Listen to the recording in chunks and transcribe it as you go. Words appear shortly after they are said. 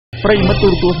ប្រិយមិត្តទូ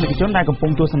រទស្សនិកជនដែលកំពុ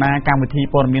ងទស្សនាកម្មវិធី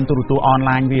ព័ត៌មានទូរទស្សន៍អន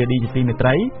ឡាញ VOD ជាទីមេត្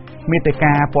រីមានតែ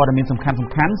ការព័ត៌មានសំខាន់ៗ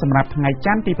សម្រាប់ថ្ងៃ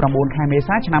ច័ន្ទទី9ខែមេ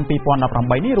សាឆ្នាំ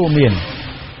2018នេះរួមមាន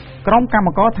ក្រុមកម្ម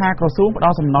ការថាក្រសួងផ្ដ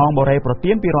ល់សំណងបរិយាប្រ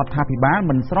ទានពីរដ្ឋាភិបាល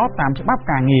មិនស្របតាមច្បាប់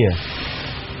ការងារ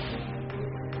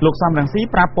លោកសំរងស៊ី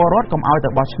ប្រាប់ពលរដ្ឋកុំឲ្យទៅ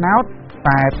បោះឆ្នោត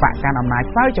តែបកកាន់អំណាច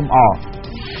ខ្សោយចំអក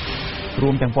រួ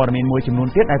មទាំងព័ត៌មានមួយចំនួន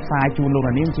ទៀតដែលផ្សាយជូនលោក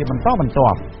នាងជាបន្តបន្ទា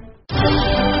ប់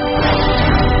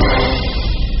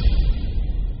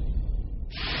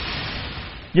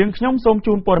យើងខ្ញុំសូម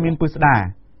ជូនព័ត៌មានពិស្ដា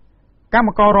កម្ម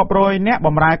កររាប់រយនាក់ប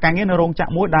ម្រើការងារនៅរោងចក្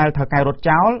រមួយដែលថៅកែរត់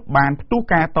ចោលបានផ្ទុះ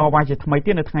ការតវ៉ាជាថ្មី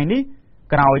ទៀតនៅថ្ងៃនេះ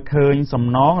ក្រោយឃើញសំ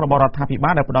ណងរបស់រដ្ឋាភិបា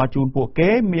លដែលផ្ដល់ជូនពួកគេ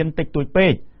មានតិចតួចពេ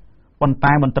កប៉ុន្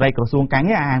តែមន្ត្រីក្រសួងការ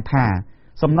ងារអះអាងថា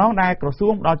សំណងដែលក្រសួ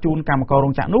ងផ្ដល់ជូនកម្មកររោ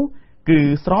ងចក្រនោះគឺ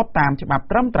ស្របតាមច្បាប់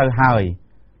ត្រឹមត្រូវហើយ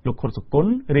លោកខុតសុគន្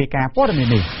ធរាយការណ៍ព័ត៌មាន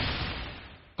នេះ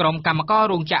ក្រុមកម្មករ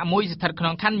រោងចក្រមួយស្ថិតក្នុ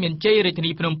ងខណ្ឌមានជ័យរាជធា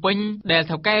នីភ្នំពេញដែល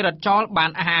ថៅកែរត់ចោលបា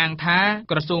នអះអាងថា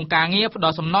ក្រសួងការងារផ្ដ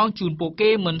ល់សំណងជូនពួកគេ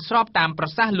មិនស្របតាមប្រ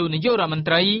សាសន៍លោកនាយករដ្ឋមន្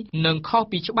ត្រីនិងខុស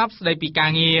ពីច្បាប់ស្តីពីកា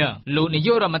រងារលោកនាយ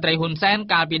ករដ្ឋមន្ត្រីហ៊ុនសែន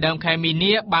កាលពីដើមខែមី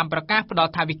នាបានប្រកាសផ្ដ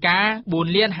ល់ថវិកា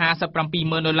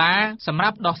$4,57,000សម្រា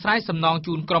ប់ដោះស្រាយសំណង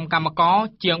ជូនក្រុមកម្មករ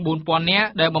ជាង4,000នាក់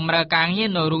ដែលបម្រើការងារ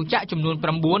នៅរោងចក្រចំនួន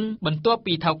9បន្ទាប់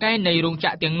ពីថៅកែនៃរោងច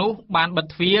ក្រទាំងនោះបានបិទ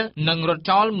ទ្វារនិងរត់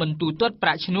ចោលមិនទូទាត់ប្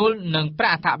រាក់ឈ្នួលនិងប្រា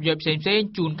ក់អត្ថប្រយោជន៍ផ្សេងៗ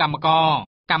ជូនកម្មក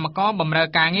របម្រើ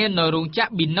ការងារនៅរោងចក្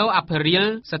រ Bino Apparel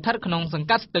ស្ថិតក្នុងសង្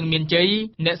កាត់ស្ទឹងមានជ័យ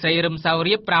អ្នកស្រីរឹមសៅ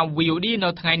រៀបប្រាប់ VOD នៅ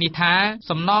ថ្ងៃនេះថា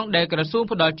សំណងដែលក្រសួង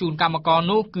ផ្ដល់ជូនកម្មករ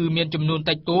នោះគឺមានចំនួន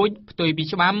តិចតួចផ្ទុយពី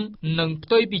ច្បាប់និងផ្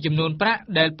ទុយពីចំនួនប្រាក់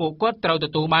ដែលពួកគាត់ត្រូវទ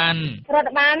ទួលបានរដ្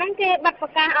ឋបាលហ្នឹងគេបិទប្រ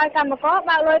កាសឲ្យកម្មករ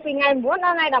បើកលុយពីថ្ងៃ9ដ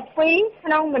ល់ថ្ងៃ12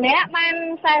ក្នុងម្នាក់បាន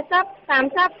40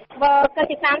 30បើកិច្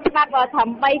ចការច្បាប់បើត្រឹម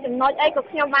3ចំណុចអីក៏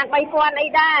ខ្ញុំបាន3000អី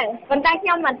ដែរប៉ុន្តែខ្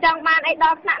ញុំមិនចង់បានអីដ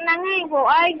ល់ថ្នាក់ហ្នឹងទេព្រោះ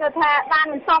អីគាត់ថាបាន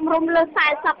សំរុំលើ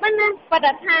40ហ្នឹងណាប៉ុន្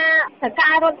តែថាសកា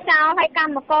ររត់ចោលឲ្យក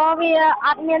ម្មករវាអ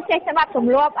ត់មានចេះច្បាប់ទ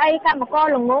ម្លាប់អីកម្មករ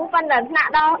ល្ងងប៉ុន្តែថ្នាក់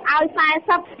ដល់ឲ្យ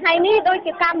40ថ្ងៃនេះដូច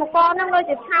ជាកម្មករហ្នឹងដូច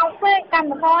ជាថោកពេកកម្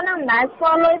មករហ្នឹងមិនដែលស្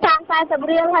គាល់លុយ30-40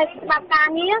រៀលឲ្យច្បាប់ការ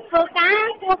ងារធ្វើការ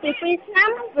ធ្វើពី2ឆ្នាំ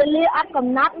វេលាអត់កំ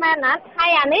ណត់មែនណាហើ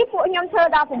យអានេះពួកខ្ញុំធ្វើ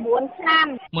ដល់9ឆ្នាំ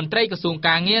មន្ត្រីក្រសួង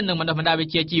ការងារនិងបណ្ដុះបណ្ដាលវិ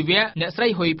ជ្ជាជីវៈអ្នកស្រី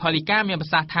ហ៊ុយផលីកាមានប្រ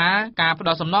សាសន៍ថាការផ្ដ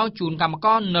ល់សំណងជូនកម្មក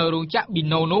រនៅរោងចក្រ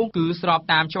Bino នោះគឺស្រប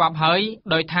តាមច្បាប់ហើយ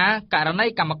ដោយថាករណី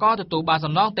កម្មករទទួលបាន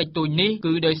សំណងតិចតួចនេះ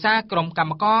គឺដោយសារក្រុមកម្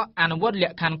មករអនុវត្តល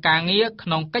ក្ខខណ្ឌការងារក្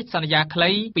នុងកិច្ចសន្យាខ្លី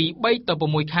ពី3ទៅ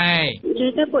6ខែនិយា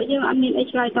យទៅពួកយើងអត់មានអី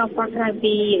ឆ្លើយតបគាត់ក្រៅ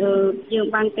ពីយើង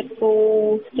បានគិតគូរ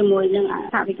ជាមួយនឹងអ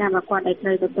ធិការរបស់គាត់ដែលត្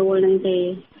រូវទទួលនឹងទេ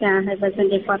ចាហើយបើសិន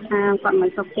ជាគាត់ថាគាត់មិន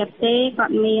សុខចិត្តទេគា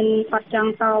ត់ច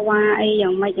ង់តវ៉ាអីយ៉ា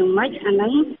ងម៉េចអាហ្នឹ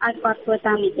ងឲ្យគាត់ធ្វើ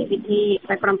តាមនីតិវិធី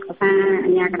តែក្រុមប្រឹក្សាអា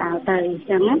ជ្ញាកណ្ដាលទៅអញ្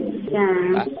ចឹងណាចា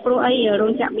ព្រោះអីរោ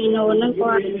ងចក្រ Bino ហ្នឹង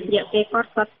គាត់រយៈពេលគាត់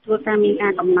ធ្វើការមានកា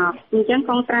រកំណត់អញ្ចឹង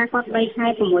កងត្រាគាត់3ខែ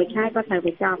6ខែគាត់ត្រូវ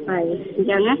ទៅចប់ហើយអញ្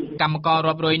ចឹងណាកម្មករ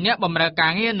រាប់រយនាក់បម្រើកា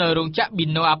រងារនៅរោងចក្រ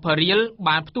Bino Apparel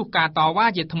បានផ្ទុះការតវ៉ា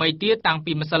ជាថ្មីទៀតតាំង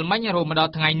ពីម្សិលមិញរហូតមកដ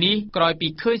ល់ថ្ងៃនេះក្រោយពី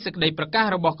ឃើញសេចក្តីប្រកាស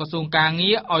របស់ក្រសួងការ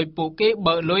ងារឲ្យពួកគេ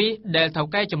បើកលុយដែលថៅ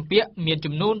កែចម្ពាក់មាន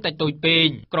ចំនួនតិចតួចពេក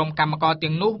ក្រុមកម្មករ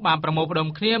ទាំងនោះបានប្រមូលផ្ដុំ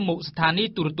គ្នាមុខស្ថានីយ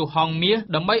ទូរទស្សន៍ហងមាស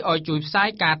ដើម្បីឲ្យជួយផ្សាយ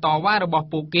ការតវ៉ារបស់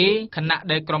ពួកគេខណៈ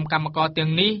ដែលក្រុមកម្មករទាំ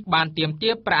ងនេះបានទាមទា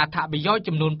រប្រាក់អត្ថប្រយោជន៍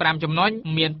ចំនួន5ចំណុច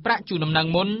មានប្រាក់ជូនដំណឹង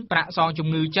មុនប្រាក់សងជំ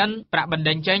ងឺចិនប្រាក់បណ្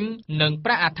ដេញចេញនិងប្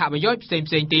រាក់អត្ថប្រយោជន៍ផ្សេ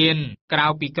ងទៀតក្រៅ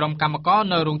ពីក្រុមកម្មករ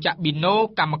នៅរោងចក្រ Bino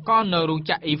កម្មករនៅរោង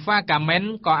ចក្រ Eva Garment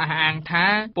ក៏អះអាងថា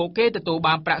ពួកគេទទួល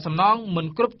បានប្រាក់សំណងមិន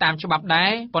គ្រប់តាមច្បាប់ដែ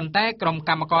រប៉ុន្តែក្រុម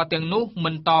កម្មករទាំងនោះ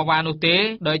មិនតវ៉ានោះទេ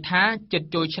ដោយថាចិត្ត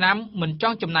ចូលឆ្នាំមិនច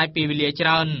ង់ចំណាយពេលវេលាច្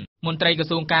រើនមន្ត្រីក្រ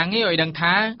សួងការងារឲ្យដឹង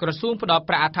ថាក្រសួងផ្ដល់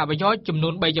ប្រាក់អត្ថប្រយោជន៍ចំនួ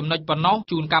ន3ចំណុចប៉ុណ្ណោះ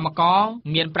ជូនកម្មករ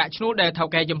មានប្រាក់ឈ្នួលដែលថៅ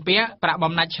កែចម្ពាក់ប្រាក់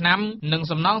បំណាច់ឆ្នាំនិង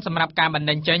សំណងសម្រាប់ការបណ្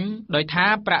ដេញចេញដោយថា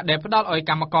ប្រាក់ដែលផ្ដល់ឲ្យ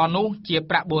កម្មករនោះជា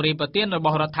ប្រាក់បូរេប្រទានរប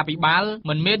ស់រដ្ឋាភិបាល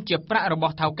មិនមែនជាប្រាក់រប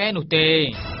ស់ថៅកែនោះទេ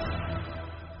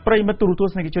ប្រិយមិត្តទូរទស្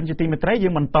សនិកជនជាទីមេត្រីយើ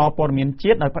ងបន្តព័ត៌មាន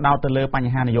ជាតិដោយផ្ដោតទៅលើប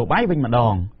ញ្ហានយោបាយវិញម្ដ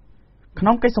ងក្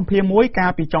នុងកិច្ចសម្ភារមួយកា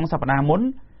លពីចុងសប្តាហ៍មុន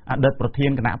អតីតប្រធា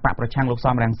នគណៈបកប្រឆាំងលោក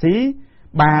សំរងស៊ី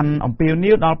បានអំពាវ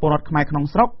នាវដល់ពលរដ្ឋខ្មែរក្នុង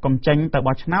ស្រុកកុំចេញទៅ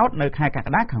បោះឆ្នោតនៅខែកក្ក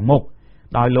ដាខាងមុខ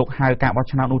ដោយលោកហៅការបោះ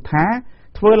ឆ្នោតនោះថា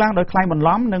ធ្វើឡើងដោយក្លែងបន្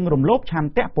លំនិងរំលោភឆន្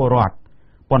ទៈពលរដ្ឋ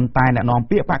ប៉ុន្តែអ្នកនាំ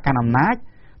ពាក្យបកកណ្ដាលអំណាច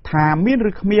ថាមាន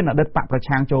ឬគ្មានអតីតបកប្រ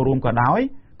ឆាំងចូលរួមក៏ដោយ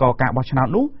ក៏ការបោះឆ្នោត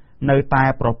នោះនៅតែ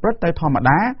ប្រព្រឹត្តទៅធម្ម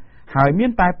តាហើយមា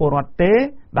នតែពលរដ្ឋទេ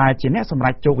ដែលជាអ្នកសម្រេ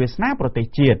ចជោគវាសនាប្រទេស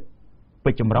ជាតិ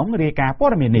ពេជ្រចម្រុងរាយការណ៍ព័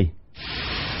ត៌មាននេះ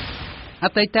អ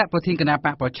តីតប្រធានគណៈប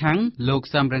កប្រឆាំងលោក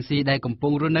សំរងស៊ីដែលកំពុ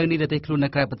ងរស់នៅនេះប្រទេសខ្លួននៅ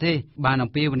ក្រៅប្រទេសបានអំ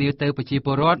ពាវនាវទៅប្រជាព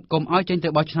លរដ្ឋកុំឲ្យចេញទៅ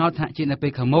បោះឆ្នោតថ្នាក់ជាតិនៅពេ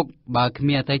លខាងមុខបើគ្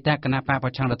មានអតីតគណៈបកប្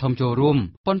រឆាំងដ៏ធំចូលរួម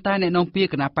ប៉ុន្តែអ្នកនាំពាក្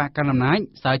យគណៈបកកណ្ដាលអំណាច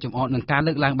សើចចំអកនឹងការ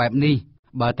លើកឡើងបែបនេះ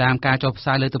បើតាមការចុះផ្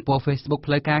សាយលើទំព័រ Facebook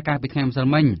ផ្លូវការកាលពីថ្ងៃម្សិល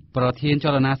មិញប្រធានច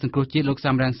លនាសង្គ្រោះជាតិលោក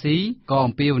សំរងស៊ីក៏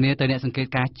អំពាវនាវទៅអ្នកសង្កេត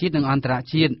ការណ៍ជាតិនិងអន្តរ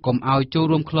ជាតិកុំឲ្យចូល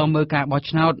រួមឃ្លាំមើលការបោះ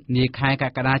ឆ្នោតនាខែក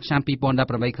ក្កដាឆ្នាំ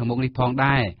2018ខាងមុខនេះផង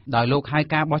ដែរដោយលោកហៅ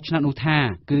ការបោះឆ្នោតនោះថា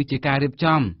គឺជាការរៀប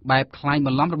ចំបែបខ្លែងប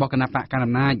ន្លំរបស់គណបកកណ្ដាល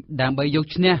អំណាចដើម្បីយក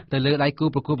ឈ្នះទៅលើដៃគូ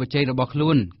ប្រកួតប្រជែងរបស់ខ្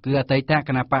លួនគឺអតីតគ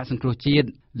ណបកសង្គ្រោះជាតិ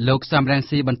លោកសំរង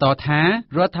ស៊ីបន្តថា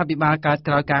រដ្ឋាភិបាលកើត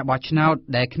ក្រោយការបោះឆ្នោត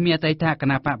ដែលគ្មានអតីតគ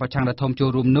ណបកប្រឆាំងដ៏ធំចូល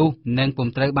រួមនោះនឹងពុំ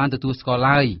ត្រូវបានទទួលស្គាល់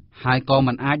ឡើយហើយក៏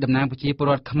មិនអាចតំណាងប្រជាពល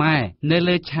រដ្ឋខ្មែរនៅ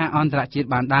លើឆាកអន្តរជាតិ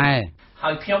បានដែរ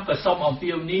ហើយខ្ញុំក៏សូមអំ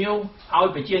ពាវនាវឲ្យ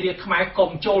ប្រជារាស្ត្រខ្មែរ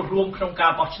កុំចូលរួមក្នុងកា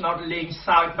របោះឆ្នោតលេង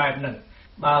សើចបែបហ្នឹង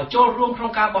បើចូលរួមក្នុ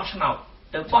ងការបោះឆ្នោត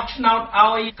ទៅបោះឆ្នោត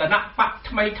ឲ្យគណៈបក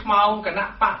ថ្មីថ្មោងគណៈ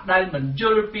បកដែលមិនយ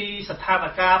ល់ពីស្ថាន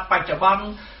ភាពបច្ចុប្បន្ន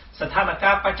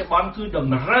គឺត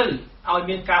ម្រូវឲ្យ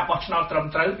មានការបោះឆ្នោតត្រឹម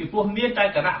ត្រូវពីព្រោះមានតែ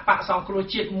គណៈបកសង្គ្រោះ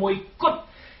ជាតិមួយគត់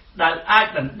ដែលអាច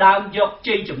ដណ្ដើមយក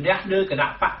ជ័យជំនះលើគណៈ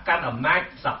បកកាន់អំណាច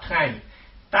សប្តាហ៍ថ្ងៃ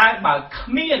តែបើគ្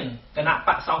មានគណៈប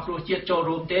កសង្គ្រោះជាតិចូល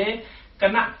រួមទេគ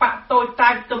ណៈបកតូចតា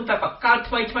ចទុំតែបកកើត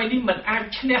ថ្មីនេះមិនអាច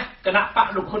ឈ្នះគណៈបក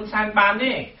លោកហ៊ុនសែនបាន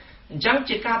ទេអញ្ចឹង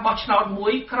ជាការបោះឆ្នោតមួ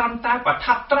យគ្រាន់តែប្រ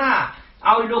ថាប់ត្រា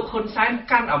ឲ្យលោកហ៊ុនសែន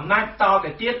កាន់អំណាចតទៅ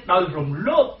ទៀតដោយរំ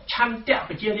លោភឆន្ទៈ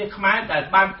ប្រជារាស្ត្រខ្មែរដែល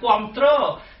បានគ្រប់គ្រង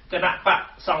គណៈបក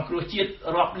សង្គ្រោះជាតិ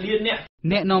រាប់លាន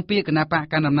អ្នកនាំពាក្យគណៈបក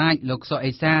កណ្ដាលអំណាចលោកសុក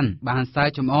អេសានបានសើច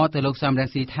ចំអកទៅលោកសំរង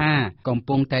ស៊ីថាកំ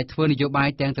ពុងតែធ្វើនយោបាយ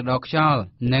ទាំងទៅដល់ខ្យល់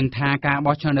និងថាការ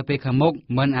បោះឆ្នោតនៅពេលខាងមុខ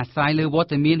មិនអាស្រ័យលើវត្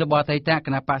តមានរបស់អតីតគ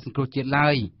ណៈបកសង្គ្រោះជាតិឡើ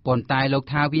យប៉ុន្តែលោក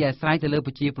ថាវាអាស្រ័យទៅលើ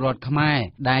ប្រជាពលរដ្ឋខ្មែរ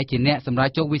ដែលជាអ្នកសម្រេច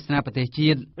ជោគវាសនាប្រទេសជា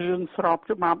តិរឿងស្រប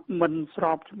ច្បាប់មិនស្រ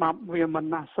បច្បាប់វាមិន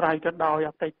អាស្រ័យទៅដោយ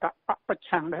អតីតបកប្រ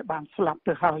ឆាំងដែលបានស្លាប់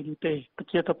ទៅហើយនោះទេប្រ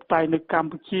ជាធិបតេយ្យនៅក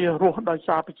ម្ពុជារស់ដោយ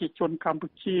សារប្រជាជនកម្ពុ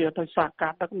ជាដោយសារកា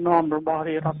រដឹកនាំរបស់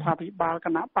រដ្ឋាភិបាលគ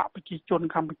ណៈបកប្រជាជន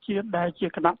កម្ពុជាដែលជា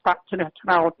គណៈបកឈ្នះឆ្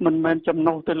នោតមិនមែនចំ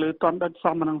ណុះទៅលើតនដិតស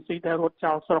មរង្ស៊ីដែលរត់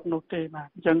ចោលស្រុកនោះទេបាទ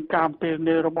អញ្ចឹងការពេល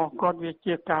នេះរបស់គាត់វា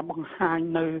ជាការបង្ហាញ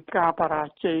នៅការបរា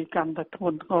ជ័យកាន់តែធ្ង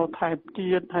ន់ធ្ងរថែមទៀ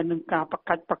តហើយនឹងការប្រ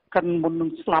កាច់ប្រកិនមុននឹ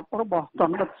ងស្លាប់របស់ត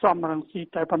នដិតសមរង្ស៊ី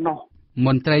តែប៉ុណ្ណោះម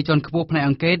ន្ត្រីជាន់ខ្ពស់ផ្នែក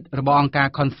អង្កេតរបស់អង្គការ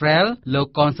Confrel លោក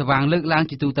កនសវាងលើកឡើង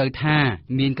ជាទូទៅថា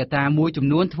មានកត្តាមួយចំ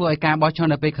នួនធ្វើឲ្យការបោះឆ្នោត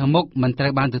នៅពេលខាងមុខមិនត្រូ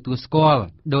វបានទទួលស្គាល់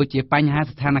ដូចជាបញ្ហា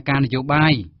ស្ថានភាពនយោបា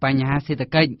យបញ្ហាសេដ្ឋ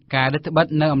កិច្ចការរឹតបន្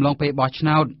តឹងនៅអំឡុងពេលបោះឆ្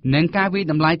នោតនិងការវិ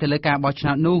តម្លៃទៅលើការបោះឆ្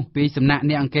នោតនោះពីសំណាក់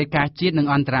អ្នកអង្កេតការណ៍ជាតិនិង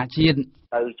អន្តរជាតិ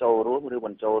ទៅចូលរួមឬ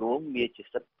មិនចូលរួមវាជា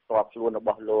សិទ្ធិផ្ទាល់ខ្លួនរប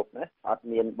ស់លោកណាអត់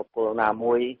មានបុគ្គលណា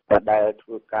មួយដែលធ្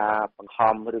វើការបង្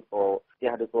ខំឬក៏ផ្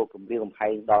ទះឬក៏គំរាមកំហែ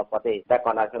ងដល់គាត់ទេតែ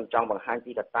គាត់ខ្ញុំចង់បង្ហាញ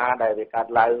ពីកត្តាដែលវាកើត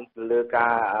ឡើងលើកា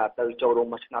រទៅចូលរួម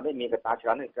មួយឆ្នាំនេះមានកត្តាច្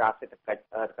រើនគឺការសេដ្ឋកិច្ច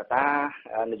កត្តា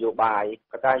នយោបាយ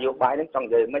កត្តានយោបាយនឹងចង់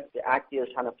និយាយមិនវាអាចជា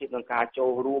ស្ថានភាពក្នុងការចូ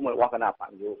លរួមរបស់គណៈបក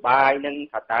នយោបាយនឹង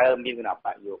ថាតើមានគណៈប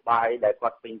កនយោបាយដែលគា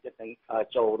ត់ពេញចិត្តនឹង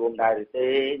ចូលរួមដែរឬទេ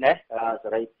ណាសេ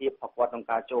រីភាពរបស់គាត់ក្នុង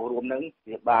ការចូលរួមនឹង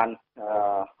វាបាន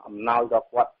អំណោយដល់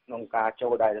គាត់ក្នុងការចូ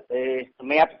លដែរទេស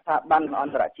ម្រាប់ស្ថាប័នអ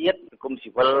ន្តរជាតិសង្គមស៊ី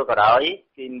វិលក៏ដោយ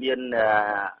គេមាន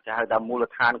គេហៅថាមូល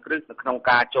ដ្ឋានគ្រឹះនៅក្នុង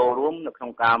ការចូលរួមនៅក្នុ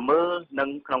ងការមើលនិង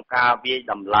ក្នុងការវាយ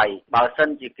តម្លៃបើសិន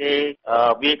ជាគេ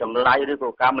វាយតម្លៃឬក៏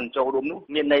ការមិនចូលរួមនោះ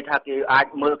មានន័យថាគេអាច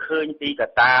មើលឃើញពីក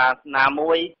ត្តាណា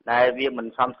មួយដែលវាមិន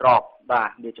សមស្របបាទ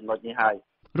វាចំណុចនេះហើយ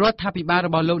រដ្ឋាភិបាលរ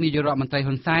បស់លោកនាយករដ្ឋមន្ត្រី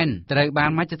ហ៊ុនសែនត្រូវបា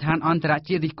នមជ្ឈដ្ឋានអន្តរ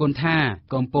ជាតិរិះគន់ថា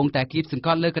កំពុងតែគៀបសង្ក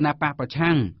ត់លើគណៈបកប្រ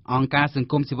ឆាំងអង្គការសង្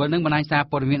គមស៊ីវិលនិងបណ្ដាញសារ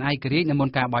ព័ត៌មានឯករាជ្យនៅមុន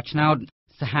ការបោះឆ្នោត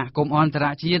សហគមន៍អន្តរ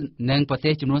ជាតិនិងប្រ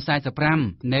ទេសចំនួន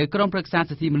45នៅក្រុមប្រឹក្សា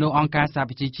សិទ្ធិមនុស្សអង្គការសហ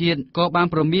ប្រជាជាតិក៏បាន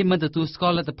ព្រមានមិនទទួលស្គា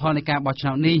ល់លទ្ធផលនៃការបោះឆ្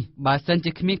នោតនេះបើសិន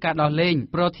ជាគ្មានការដោះលែង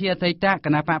ប្រធានអតីតគ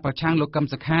ណៈបកប្រឆាំងលោកកឹម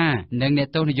សុខានិងអ្នក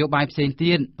ទស្សនយោបាយផ្សេង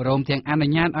ទៀតព្រមទាំងអនុ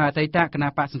ញ្ញាតឲ្យអតីតគណៈ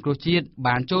បកសង្គ្រោះជាតិ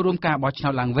បានចូលរួមការបោះឆ្នោ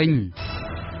តឡើងវិញ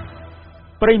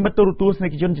ប្រិយមិត្តទូរទស្សនិ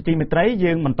កជនជាទីមេត្រី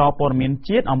យើងបន្តព័ត៌មាន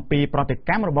ជាតិអំពីប្រតិ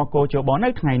កម្មរបស់កោជបនៅ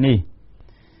ថ្ងៃនេះ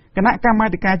គណៈកម្មា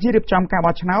ធិការជាតិរៀបចំការ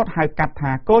បោះឆ្នោតហៅកាត់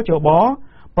ថាកោជប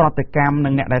ប្រតិកម្មនឹ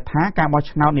ងអ្នកដែលថាការបោះ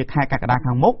ឆ្នោតនាខែកក្កដា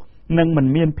ខាងមុខនឹងមិន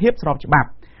មានភាពស្របច្បាប់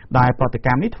ដែលប្រតិក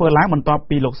ម្មនេះធ្វើឡើងបន្ទាប់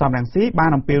ពីលោកសំរងស៊ីបាន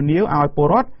អំពាវនាវឲ្យពល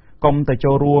រដ្ឋកុំទៅ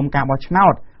ចូលរួមការបោះឆ្នោ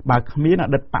តបើគ្មានអ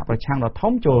តីតបកប្រឆាំងដ៏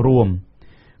ធំចូលរួម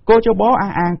កោជបអះ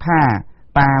អាងថា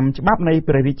តាមច្បាប់នៃ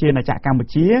ព្រះរាជាណាចក្រកម្ពុ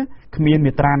ជាគ្មាន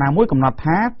មាត្រាណាមួយកំណត់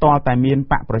ថាតើតែមាន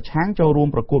បកប្រឆាំងចូលរួម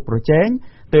ប្រកួតប្រជែង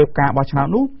ទើបការបោះឆ្នោត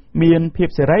នោះមានភាព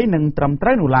សេរីនិងត្រឹមត្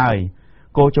រូវនោះឡើយ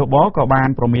កោជបក៏បាន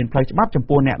ប្រមានផ្លូវច្បាប់ចំ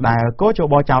ពោះអ្នកដែលកោជ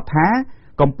បចោទថា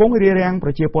កំពុងរារាំងប្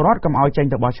រជាពលរដ្ឋកុំឲ្យចេញ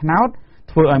ទៅបោះឆ្នោត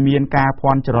ធ្វើឲ្យមានការ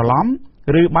ភ័ន្តច្រឡំ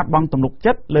ឬបាត់បង់ទំនុក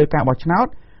ចិត្តលើការបោះឆ្នោត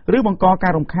ឬបង្កកា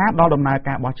ររំខានដល់ដំណើរ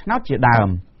ការបោះឆ្នោតជាដើម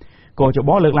កោជប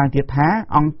លើកឡើងទៀតថា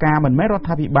អង្គការមិនមែនរដ្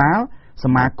ឋាភិបាលស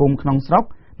មាគមក្នុងស្រុក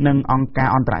និងអង្គការ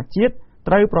អន្តរជាតិ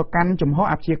ត្រូវប្រកាន់ជំហរ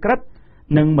អព្យាក្រឹត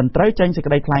និងមិនត្រូវចេញសេច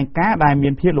ក្តីថ្លែងការណ៍ដែលមា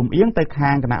នភាពលំអៀងទៅ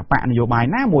ខាងគណៈបកនយោបាយ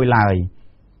ណាមួយឡើយ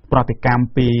ប្រតិកម្ម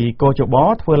ពីកោជប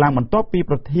ធ្វើឡើងបន្ទាប់ពី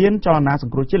ប្រធានចលនាស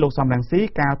ង្គ្រោះជាតិលោកសំរងស៊ី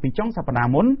កាលពីចុងសប្តា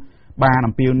ហ៍មុនបាន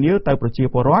អំពាវនាវទៅប្រជា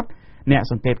ពលរដ្ឋអ្នក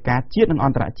សង្កេតការណ៍ជាតិនិងអ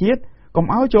ន្តរជាតិកុំ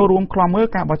ឲ្យចូលរួមក្លំមើល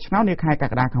ការបោះឆ្នោតនាខែក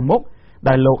ក្កដាខាងមុខ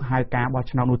ដែលលោកហៅការបោះ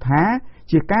ឆ្នោតនោះថា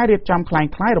ជាការរៀបចំคล้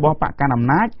ายៗរបស់បកកណ្ដាលអំ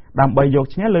ណាចដើម្បីយក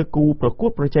ឈ្នះលើគូប្រកួត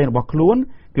ប្រជែងរបស់ខ្លួន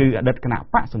គឺអតីតគណៈ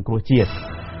បកសង្គ្រោះជាតិ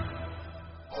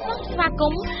ស្វាគ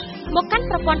មន៍មកកាន់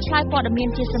ប្រព័ន្ធឆ្លើយព័ត៌មាន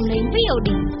ជាសំឡេង VOD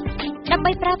ដើម្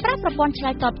បីប្រើប្រាស់ប្រព័ន្ធឆ្លើ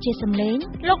យតបជាសំឡេង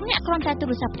លោកអ្នកគ្រាន់តែទូ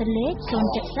រស័ព្ទទៅលេខ070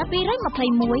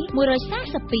 221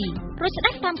 142រួចស្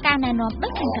ដេចតាមការណែនាំដូ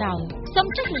ចខាងក្រោមសូម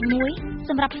ចុចលេខ1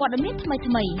សម្រាប់ព័ត៌មានថ្មី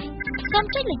សូម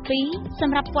ចុចលេខ2ស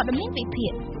ម្រាប់ព័ត៌មានវិភា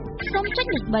គសូមចុច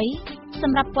លេខ3ស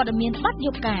ម្រាប់ព័ត៌មានបទយ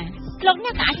ប់ការលោកអ្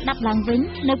នកក៏អាចស្ដាប់ឡើងវិញ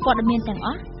នៅព័ត៌មានទាំងអ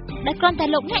ស់ដែលគ្រាន់តែ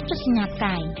លោកអ្នកចុចសញ្ញាផ្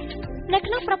កាយនៅ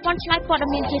ក្នុងប្រព័ន្ធឆ្លើយព័ត៌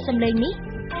មានជាសំឡេងនេះ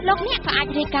លោកអ្នកក៏អាច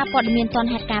រាយការណ៍ព័ត៌មានទាន់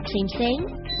ហេតុការណ៍ផ្សេងៗ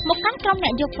មកកាន់ក្រុមអ្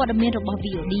នកយកព័ត៌មានរបស់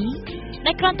VOD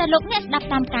ដែលគ្រាន់តែលោកអ្នកស្ដាប់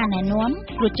តាមការណែនាំ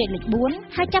រួចចុចលេខ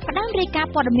4ហើយចាប់ផ្ដើមរាយការ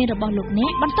ណ៍ព័ត៌មានរបស់លោកអ្ន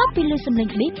កបន្ទាប់ពីឮសំឡេង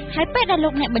ប៊ីបហើយពេលដែលលោ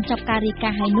កអ្នកបញ្ចប់ការរាយកា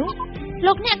រណ៍ហើយនោះ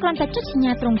លោកអ្នកគ្រាន់តែចុចសញ្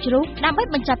ញាត្រង់ជ្រូកដើម្បី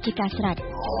បញ្ចប់ជាការស្រេច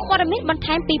ព័ត៌មានបន្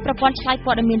ថែមពីប្រព័ន្ធឆ្លើយ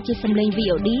ព័ត៌មានជាសំឡេង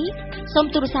VOD សូម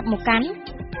ទូរស័ព្ទមកកាន់060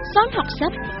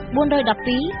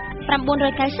 412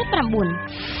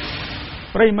 999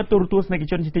ប្រិយមិត្តទូរទស្សនិក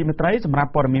ជនជាទីមេត្រីសម្រា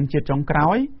ប់ព័ត៌មានជាតិចុងក្រោ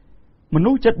យមនុ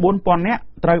ស្សជិត 4000 នាក់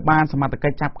ត្រូវបានសមត្ថកិ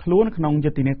ច្ចចាប់ខ្លួនក្នុងយុ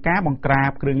ទ្ធនាការបង្ក្រាប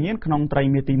គ្រឿងញៀនក្នុងត្រី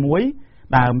មាសទី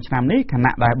1ដើមឆ្នាំនេះខ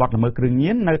ណៈដែលបទល្មើសគ្រឿង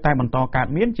ញៀននៅតែបន្តកើត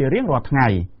មានជារៀងរាល់ថ្ងៃ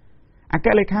អគ្គ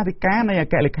លេខាធិការនៃអ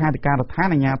គ្គលេខាធិការដ្ឋាន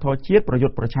អាជ្ញាធរជាតិប្រយុ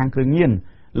ទ្ធប្រឆាំងគ្រឿងញៀន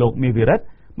លោកមាសវិរិទ្ធ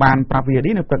បានប្រាប់ VOD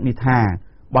នៅព្រឹកនេះថា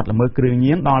បទល្មើសគ្រឿង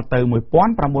ញៀនដល់ទៅ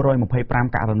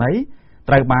 1925 ករណី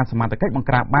ត្រូវបានសមត្ថកិច្ចបង្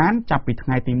ក្រាបបានចាប់ពីថ្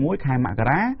ងៃទី1ខែមក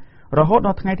រារហូតដ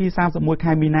ល់ថ្ងៃទី31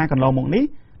ខែមីនាកន្លងមកនេះ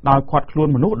ដោយឃាត់ខ្លួន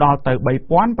មនុស្សដល់ទៅ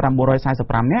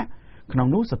 3945 នាក់ក្នុង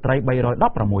នោះស្ត្រី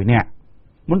316នាក់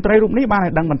មន្ត្រីរូបនេះបានឲ្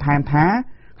យដឹងបន្ថែមថា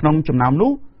ក្នុងចំណោម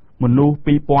នោះមនុស្ស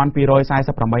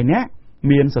2248នាក់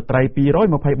មានស្ត្រី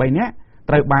223នាក់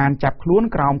ត្រូវបានចាប់ខ្លួន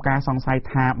ក្រោមការសង្ស័យ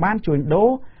ថាបានជួញដូរ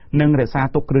និងរក្សា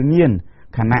ទុកគ្រឿងញៀន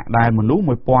ខណៈដែលមនុស្ស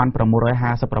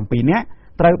1657នាក់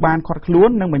ត្រូវបានឃាត់ខ្លួន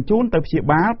និងបញ្ជូនទៅព្យា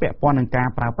បាលពាក់ព័ន្ធនឹងការ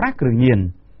ប្រើប្រាស់គ្រឿងញៀន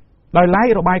ដោយឡែក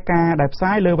របាយការណ៍ដែលផ្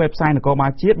សាយលើ website នគរបា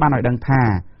លជាតិបានឲ្យដឹងថា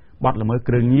បទល្មើស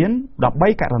គ្រឿងញៀន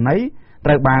13ករណីត្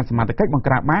រូវបានសមត្ថកិច្ចបង្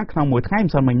ក្រាបបានក្នុងមួយថ្ងៃ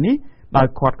ម្សិលមិញនេះដោយ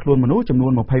ឃាត់ខ្លួនមនុស្សចំនួ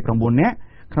ន29នាក់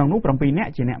ក្នុងនោះ7នាក់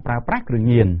ជាអ្នកប្រើប្រាស់គ្រឿង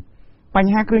ញៀនប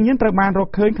ញ្ហាគ្រឿងញៀនត្រូវបានរក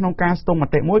ឃើញក្នុងការស្ទង់ម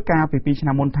តិមួយកាលពី2ឆ្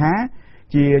នាំមុនថា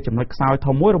ជាចំណុចខ្សោយ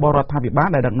ធំមួយរបស់រដ្ឋាភិបាល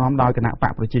ដែលដឹកនាំដោយគណៈប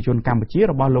កប្រជាជនកម្ពុជា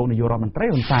របស់លោកនាយករដ្ឋមន្ត្រី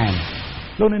ហ៊ុនសែន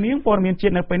លោកនាងព័ត៌មានជា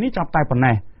តិនៅពេលនេះចាប់តែប៉ុណ្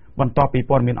ណេះបន្ទាប់ពី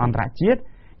ព័ត៌មានអន្តរជាតិ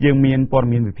យើងមានព័ត៌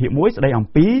មានវិភាគមួយស្ដីអំ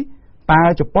ពីតើ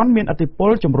ជប៉ុនមានឥទ្ធិព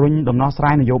លជំរុញដំណោះស្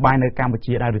រាយនយោបាយនៅកម្ពុ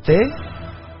ជាដែរឬទេ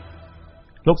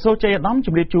លោកសូជ័យឧត្តមជ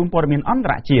ម្រាបជូនព័ត៌មានអន្ត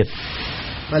រជាតិ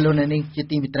បាទលោកនាងជា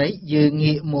ទីមេត្រីយើង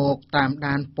ងាកមកតាម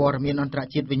ដានព័ត៌មានអន្តរ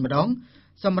ជាតិវិញម្ដង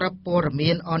សម្រាប់ព័ត៌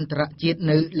មានអន្តរជាតិ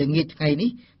នៅល្ងាចថ្ងៃនេះ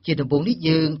ជាដំបូងនេះ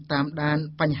យើងតាមដាន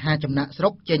បញ្ហាចំណាក់ស្រុ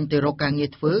កចេញទៅរកការងារ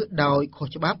ធ្វើដោយខុស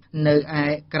ច្បាប់នៅឯ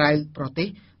ក្រៅប្រទេស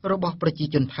របស់ប្រជា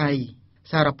ជនថៃ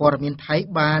សារព័ត៌មានថៃ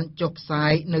បានចុះផ្សា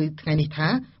យនៅថ្ងៃនេះថា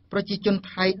ប្រជាជន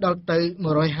ថៃដល់ទៅ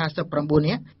159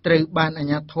នាក់ត្រូវបានអា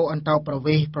ជ្ញាធរអន្តោប្រ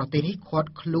វេសន៍ប្រទេសនេះឃាត់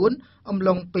ខ្លួនអំ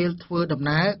ឡុងពេលធ្វើដំ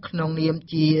ណើរក្នុងនាម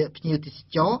ជាភ្ញៀវទេស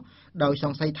ចរដោយស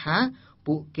ង្ស័យថា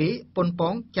ពួកគេប៉ុន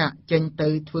ប៉ងចាក់ចេញទៅ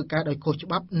ធ្វើការដោយខុសច្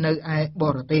បាប់នៅឯប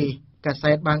រទេសកា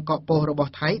សែតបាងកកប៉ុស្តិ៍រប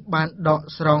ស់ថៃបានដក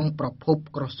ស្រង់ប្រភព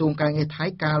ក្រសួងការងារថៃ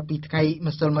កាលពីថ្ងៃ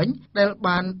ម្សិលមិញដែល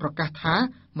បានប្រកាសថា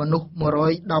មនុស្ស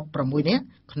116នាក់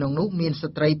ក្នុងនោះមាន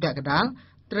ស្ត្រីពាក់កណ្ដាល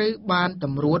ត្រូវបានត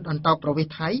ម្រួតអន្តោប្រវេស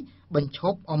ន៍ថៃបញ្ឈ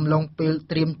ប់អំឡុងពេល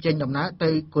ត្រៀមចេញដំណើរទៅ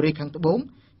កូរ៉េខាងត្បូង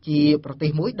ជាប្រទេស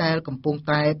មួយដែលកំពុង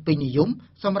តែពេញនិយម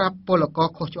សម្រាប់ពលករ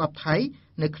ខុសច្បាប់ថៃ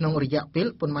នៅក្នុងរយៈពេល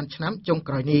ប៉ុន្មានឆ្នាំចុង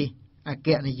ក្រោយនេះអគ្គ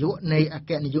នាយកនៃអគ្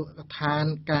គនាយកដ្ឋាន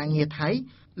ការងារថៃ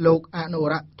លោកអនុ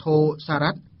រៈធោសា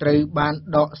រ៉ាត់ត្រូវបាន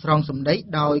ដកស្រង់សម្ដី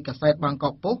ដោយកាសែតបាងក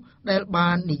កប៉ុស្តិ៍ដែលបា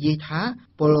ននិយាយថា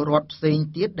ពលរដ្ឋផ្សេង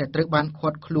ទៀតដែលត្រូវបានឃា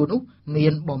ត់ខ្លួននោះមា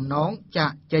នបំណងចា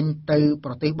ក់ចេញទៅ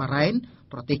ប្រទេសបារ៉ែន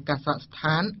ប្រទេសកាសាស្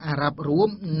ថានអារ៉ាប់រួម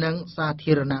និងសា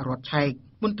ធារណរដ្ឋឆែក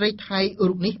មន្ត្រីថៃ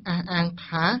រូបនេះអះអាង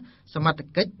ថាសមត្ថ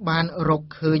កិច្ចបានរក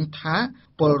ឃើញថា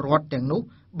ពលរដ្ឋទាំងនោះ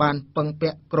បានពឹងពា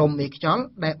ក់ក្រុមមេខ្យល់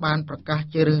ដែលបានប្រកាស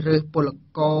ជ្រើសរើសពល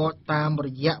ករតាមរ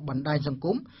យៈបណ្ដាញសង្គ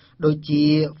មដូចជា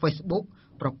Facebook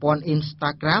ប្រព័ន្ធ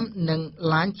Instagram និង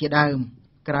LINE ជាដើម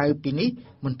ក្រៅពីនេះ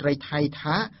មន្ត្រីថៃ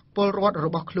ថាពលរដ្ឋរ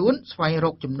បស់ខ្លួនស្វែងរ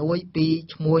កជំនួយពី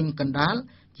ឈ្មួញកណ្ដាល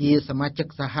ជាសមាជិក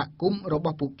សហគមន៍រប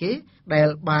ស់ពួកគេដែល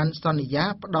បានសន្យា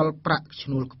ផ្ដល់ប្រាក់ឈ្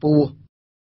នួលខ្ពស់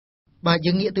បាទ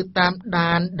យើងងាកទៅតាម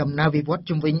ដានដំណើរវិវត្ត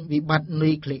ជំវិញវិបត្តិនុ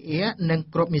យក្លេអ៊ែរនិង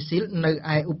គ្រាប់មីស៊ីលនៅ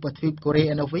ឯឧបទ្វីបកូរ៉េ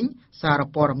ឯនោះវិញសារ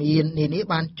ព័ត៌មាននានា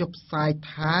បានចុះផ្សាយ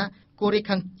ថាកូរ៉េ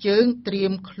ខាងជើងត្រៀ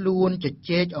មខ្លួនជ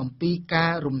ជែកអំពីកា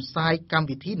ររំសាយកម្ម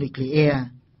វិធីនុយក្លេអ៊ែរ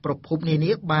ប្រភពនា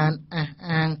នាបានអះ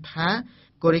អាងថា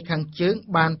កូរ៉េខាងជើង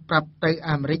បានប្រាប់ទៅ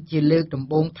អាមេរិកជាលើកដំ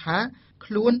បូងថា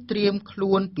ខ្លួនត្រៀមខ្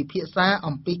លួនពិភាក្សា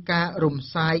អំពីការរំ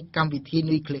សាយកម្មវិធី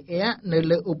នុយក្លេអ៊ែរនៅ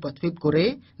លើឧបទ្វីបកូរ៉េ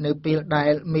នៅពេលដែ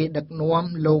លមេដឹកនាំ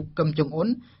លោកកឹមចុងអ៊ុន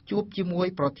ជួបជាមួយ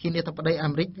ប្រធានាធិបតីអា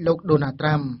មេរិកលោកដូណាល់ត្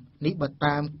រាំនេះបើ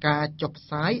តាមការចុះផ្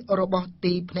សាយរបស់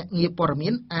ទីភ្នាក់ងារព័ត៌មា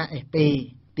ន AFP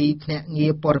ទីភ្នាក់ងា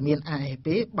រព័ត៌មាន AFP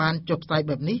បានចុះផ្សាយ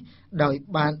បែបនេះដោយ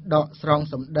បានដកស្រង់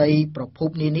សម្ដីប្រភព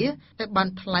នានាដែលបាន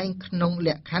ថ្លែងក្នុងល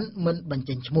ក្ខខណ្ឌមិនបញ្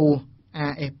ចេញឈ្មោះ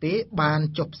AFP បាន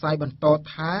ចុះផ្សាយបន្ត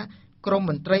ថាក្រម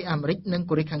មន្ត្រីអាមេរិកនិង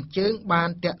កូរ៉េខាងជើងបាន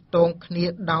តាក់ទងគ្នា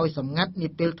ដោយសម្ងាត់នា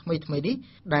ពេលថ្មីៗនេះ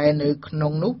ដែលនៅក្នុ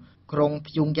ងនោះក្រុង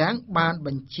ព្យុងយ៉ាងបានប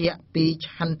ញ្ជាក់ពីឆ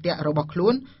ន្ទៈរបស់ខ្លួ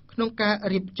នក្នុងការ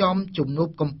រៀបចំជំនួប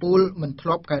កំពូលមិនធ្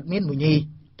លាប់កើតមានមួយនេះ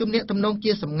ទំនាក់ទំនង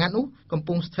ជាសម្ងាត់នោះកំ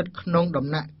ពុងស្ថិតក្នុងដំ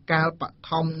ណាក់កាលប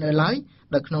ឋមនៅឡើយ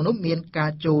ដោយក្នុងនោះមានកា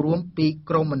រចូលរួមពី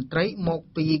ក្រមមន្ត្រីមក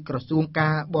ពីក្រសួងកា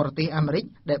របរទេសអាមេរិក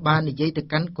ដែលបាននិយាយទៅ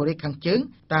កាន់កូរ៉េខាងជើង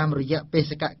តាមរយៈបេ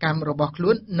សកកម្មរបស់ខ្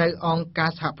លួននៅអង្គកា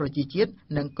រសហប្រជាជាតិ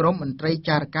និងក្រមមន្ត្រី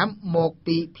ចារកម្មមក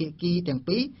ពីភាគីទាំង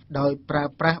ពីរដោយប្រើ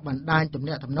ប្រាស់បណ្ដាញទំ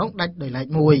នាក់ទំនងដាច់ដោយឡែក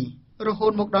មួយរហូ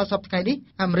តមកដល់សប្តាហ៍ថ្ងៃនេះ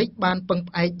អាមេរិកបានពឹង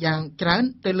ផ្អែកយ៉ាងច្រើន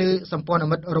ទៅលើសម្ព័ន្ធ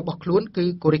មិត្តរបស់ខ្លួនគឺ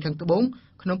កូរ៉េខាងត្បូង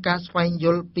ក្នុងការស្វែងយ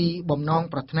ល់ពីបំណង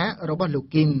ប្រាថ្នារបស់លោក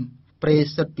គីមប្រេ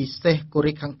សិតពិសេសកូ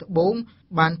រ៉េខាងត្បូង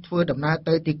បានធ្វើដំណើរ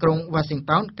ទៅទីក្រុង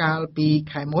Washington កាលពី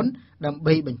ខែមុនដើម្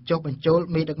បីបញ្ចុះបញ្ចូល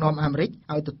មេដឹកនាំអាមេរិក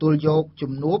ឲ្យទទួលយក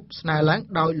ជំនួបស្នើឡើង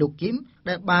ដោយលោកគីម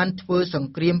ដែលបានធ្វើស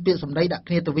ង្គ្រាមពាក្យសម្ដីដាក់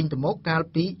គ្នាទៅវិញទៅមកកាល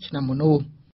ពីឆ្នាំមុននោះ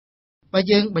បើ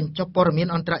យើងបញ្ចប់ព័ត៌មាន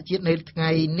អន្តរជាតិនៅថ្ងៃ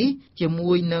នេះជា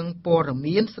មួយនឹងព័ត៌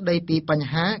មានស្ដីពីបញ្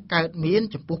ហាកើតមាន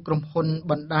ចំពោះក្រុមហ៊ុន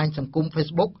បណ្ដាញសង្គម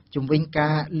Facebook ជំវិញកា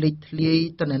រលេចធ្លាយ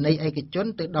ទិន្នន័យឯកជន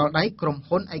ទៅដល់ដៃក្រុម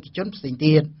ហ៊ុនឯកជនផ្សេង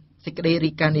ទៀតសេចក្តី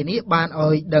រាយការណ៍នេះបាន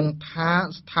ឲ្យដឹងថា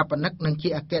ស្ថាបនិកនិងជា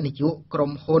អគ្គនាយកក្រុ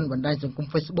មហ៊ុនបណ្ដាញសង្គម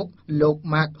Facebook លោក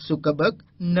Mark Zuckerberg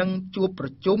នឹងជួបប្រ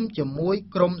ជុំជាមួយ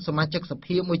ក្រុមសមាជិកស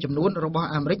ភាមួយចំនួនរបស់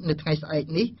អាមេរិកនៅថ្ងៃស្អែក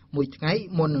នេះមួយថ្ងៃ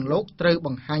មុននឹងលោកត្រូវប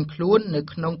ង្ហាញខ្លួននៅ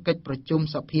ក្នុងកិច្ចប្រជុំ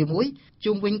សភាមួយ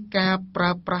ជុំវិញការប្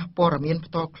រើប្រាស់ព័ត៌មាន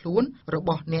ផ្ទាល់ខ្លួនរប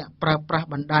ស់អ្នកប្រើប្រាស់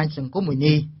បណ្ដាញសង្គមមួយ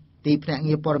នេះទីភ្នាក់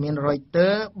ងារព័ត៌មាន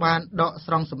Reuters បានដក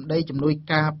ស្រង់សម្ដីជំនួយ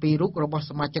ការពីរូបរបស់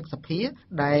សមាជិកសភា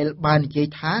ដែលបាននិយាយ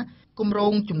ថាគម្រោ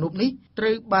ងជំនួបនេះត្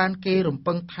រូវបានគេរំ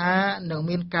ពឹងថានឹង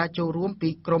មានការចូលរួមពី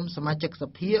ក្រុមសមាជិកស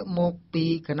ភាមកពី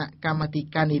គណៈកម្មាធិ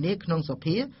ការនានាក្នុងស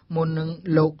ភាមុននឹង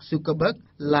លោក Zuckerberg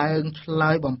ឡើងឆ្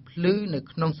លើយបំភ្លឺនៅ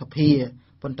ក្នុងសភា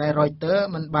ប៉ុន្តែ Reuters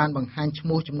មិនបានបង្ហាញឈ្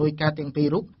មោះជំនួយការទាំងពីរ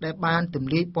រូបដែលបានទ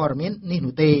ម្លាយព័ត៌មាននេះ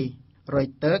នោះទេ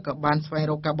Reuters ក៏បានស្វែង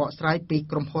រកការបកស្រាយពី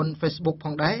ក្រុមហ៊ុន Facebook ផ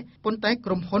ងដែរប៉ុន្តែ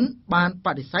ក្រុមហ៊ុនបានប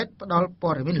ដិសេធផ្ដល់ព័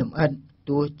ត៌មានលម្អិត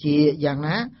ទោះជាយ៉ាង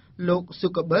ណាលោក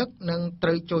Zuckerberg នឹងត្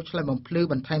រូវចូលឆ្លើយបំភ្លឺ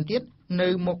បន្ថែមទៀតនៅ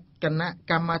មុខគណៈ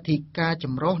កម្មាធិការច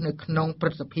ម្រុះនៅក្នុងព្រឹ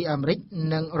ទ្ធសភាអាមេរិក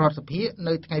និងរដ្ឋសភា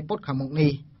នៅថ្ងៃពុធខាងមុខ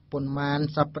នេះប៉ុន្មាន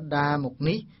សប្តាហ៍មក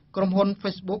នេះក្រុមហ៊ុន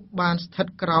Facebook បានស្ថិត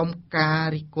ក្រោមការ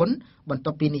រិះគន់បន្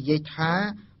ទាប់ពីនិយាយថា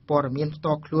ព័ត៌មានផ្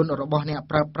ទាល់ខ្លួនរបស់អ្នក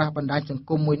ប្រើប្រាស់បណ្ដាញសង្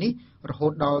គមមួយនេះរហូ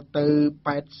តដល់ទៅ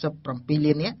87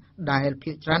លាននាក់ដែល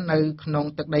ភាគច្រើននៅក្នុង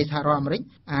ទឹកដីសហរដ្ឋអាមេរិក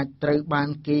អាចត្រូវបាន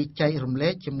គេចែករំលែ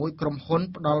កជាមួយក្រុមហ៊ុន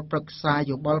ផ្ដល់ប្រឹក្សា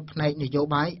យោបល់ផ្នែកនយោ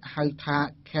បាយហៅថា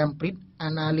Cambridge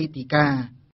Analytica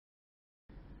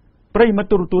ប្រិយមិត្ត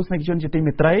ទូរទស្សនិកជនជាទី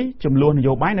មេត្រីចំនួនន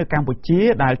យោបាយនៅកម្ពុជា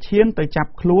ដែលឈានទៅចា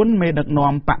ប់ខ្លួនមេដឹក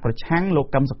នាំបកប្រឆាំងលោក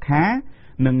កឹមសុខា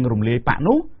និងរំលាយបក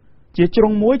នោះជាជ្រុ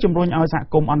ងមួយជំរុញឲ្យសហ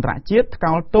គមន៍អន្តរជាតិថ្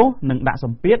កោលទោសនិងដាក់ស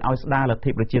ម្ពាធឲ្យស្ដារលទ្ធិ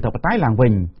ប្រជាធិបតេយ្យឡើងវិ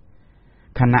ញ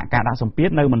ខណៈការដាក់សម្ពាធ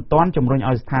នៅមិនទាន់ជំរុញ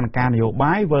ឲ្យស្ថានភាពនយោ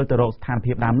បាយវិលទៅរកស្ថាន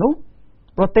ភាពដើមនោះ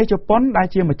ប្រទេសជប៉ុនដែល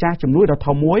ជាម្ចាស់ជំនួយដ៏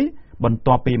ធំមួយបន្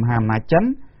ទាប់ពីមហាអំណាចចិន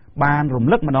បានរំ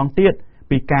លឹកម្ដងទៀត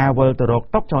ពីការវិលទៅរក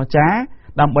តុចរចា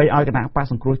ដើម្បីឲ្យគណៈបក្ស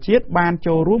សង្គ្រោះជាតិបាន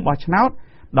ចូលរួមបោះឆ្នោត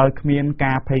ដោយគ្មាន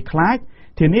ការភ័យខ្លាច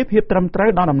ធានាភាពត្រឹមត្រូវ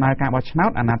ដល់ដំណើរការបោះឆ្នោ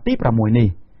តអាណត្តិទី6នេះ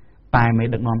តែមេ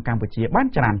ដឹកនាំកម្ពុជាបាន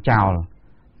ច្រានចោល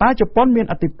តើជប៉ុនមាន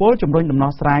ឥទ្ធិពលជំរុញដំ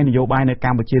ណោះស្រាយនយោបាយនៅក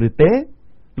ម្ពុជាឬទេ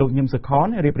លោកញឹមសុខន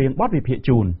រៀបរៀងបទវិភាគ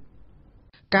ជូន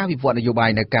ការវិវត្តនយោបាយ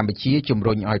នៅកម្ពុជាជំ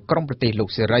រុញឲ្យក្រមប្រទេសលោក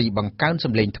សេរីបង្កើនស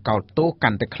ម្លេងថ្កោលទោសកា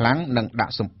ន់តែខ្លាំងនិងដា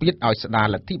ក់សម្ពាធឲ្យស្ដារ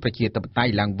លទ្ធិប្រជាធិបតេយ្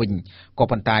យឡើងវិញក៏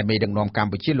ប៉ុន្តែមេដឹកនាំក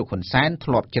ម្ពុជាលោកហ៊ុនសែន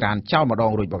ធ្លាប់ច្រានចោលម្ដ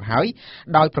ងរួចមកហើយ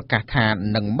ដោយប្រកាសថា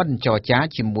នឹងមិនចរចា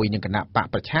ជាមួយនឹងគណៈបក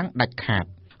ប្រឆាំងដាច់ខាត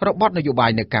របបនយោបា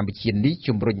យនៅកម្ពុជានេះ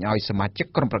ជំរុញឲ្យសមាជិក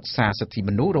ក្រុមប្រឹក្សាសិទ្ធិម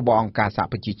នុស្សរបស់អង្គការសហ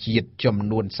ប្រជាជាតិចំ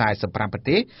នួន45ប្រ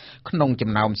ទេសក្នុងចំ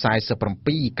ណោម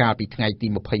47កាលពីថ្ងៃទី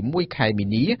21ខែមី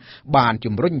នាបាន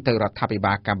ជំរុញទៅរដ្ឋាភិ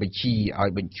បាលកម្ពុជាឲ្យ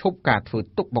បញ្ឈប់ការធ្វើ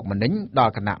ទុកបុកម្នេញដ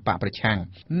ល់គណៈបកប្រឆាំង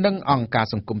និងអង្គការ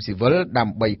សង្គមស៊ីវិលដើ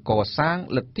ម្បីកសាង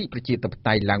លទ្ធិប្រជាធិប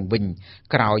តេយ្យឡើងវិញ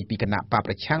ក្រោយពីគណៈបក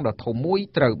ប្រឆាំងដ៏ធំមួយ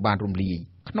ត្រូវបានរំលាយ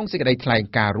ក្នុងសេចក្តីថ្លែង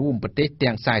ការណ៍រួមប្រទេស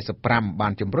ទាំង45បា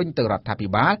នជំរុញទៅរដ្ឋាភិ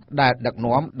បាលដែលដឹក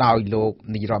នាំដោយលោក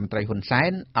នាយរដ្ឋមន្ត្រីហ៊ុនសែ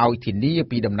នឲ្យធានា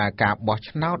ពីដំណើរការបោះ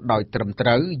ឆ្នោតដោយត្រឹមត្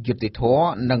រូវយុត្តិធម៌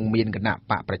និងមានគណៈ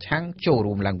បកប្រឆាំងចូល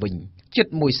រួមឡើងវិញជិត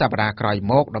មួយសប្តាហ៍ក្រោយ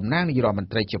មកតំណាងនាយរដ្ឋមន្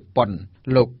ត្រីជប៉ុន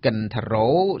លោកកិនថារ៉ូ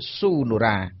ស៊ូនូ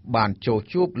រ៉ាបានចូល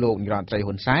ជួបលោកនាយរដ្ឋមន្ត្រី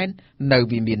ហ៊ុនសែននៅ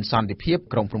វិមានសន្តិភាព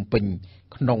ក្រុងភ្នំពេញ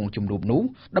ក្នុងជំនួបនោះ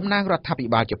តំណាងរដ្ឋាភិ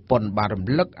បាលជប៉ុនបានរំ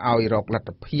លឹកឲ្យរកលទ្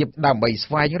ធភាពដើម្បី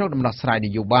ស្វែងរកដំណោះស្រាយន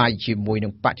យោបាយជាមួយនឹ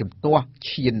ងបកជំទាស់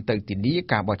ឈានទៅធានា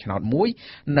ការបោះឆ្នោតមួយ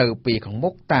នៅពេលខាងមុ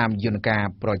ខតាមយន្តការ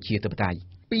ប្រជាធិបតេយ្យ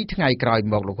2ថ្ងៃក្រោយ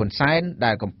មកលោកហ៊ុនសែន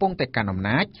ដែលកំពុងតែកាន់អំ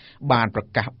ណាចបានប្រ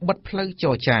កាសបិទផ្លូវច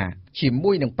រចាជា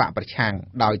មួយនឹងបកប្រឆាំង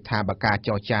ដោយថាបើការច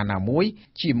រចាណាមួយ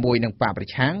ជាមួយនឹងបកប្រ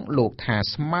ឆាំងលោកថា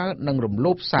ស្មើនឹងរំ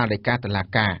លោភសាលដីកាតុលា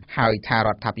ការហើយថារ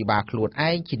ដ្ឋាភិបាលខ្លួនឯ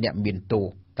ងជាអ្នកមានទោស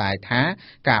តែថា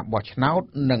ការបោះឆ្នោត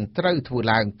នឹងត្រូវធ្វើ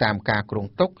ឡើងតាមការគ្រោង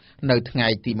ទុកនៅថ្ងៃ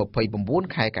ទី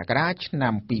29ខែកក្កដាឆ្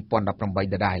នាំ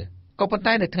2018ដដែលក៏ប៉ុន្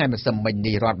តែនៅថ្ងៃម្សិលមិញ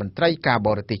នេះរដ្ឋមន្ត្រីការប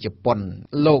រទេសជប៉ុន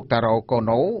លោកតារ៉ូកូ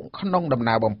ណូក្នុងដំ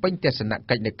ណើរបំពេញទស្សន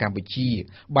កិច្ចនៅកម្ពុជា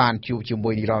បានជួបជាមួ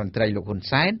យនាយរដ្ឋមន្ត្រីលោកហ៊ុន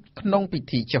សែនក្នុងពិ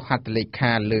ធីចុះហត្ថលេ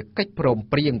ខាលើកិច្ចព្រម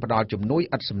ព្រៀងផ្ដល់ជំនួយ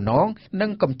ឥតសំណងនិ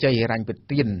ងកម្ចីហិរញ្ញប្ប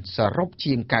ទានសរុប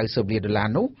ជាង$90 លាន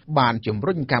នោះបានជំ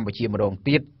រុញកម្ពុជាម្ដង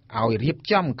ទៀតឲ្យរៀប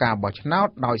ចំការបោះឆ្នោត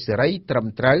ដោយសេរីត្រឹម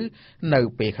ត្រូវនៅ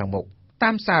ពេលខាងមុខ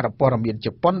តាមសារព័ត៌មានជ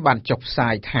ប៉ុនបានចុះផ្សា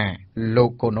យថាលោ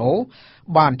កកូណូ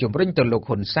បានជំរុញទៅលោក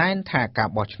ហ៊ុនសែនថាការ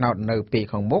បោះឆ្នោតនៅពេល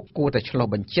ខាងមុខគួរតែឆ្លុះ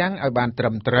បញ្ចាំងឲ្យបានត្រឹ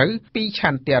មត្រូវពីឆ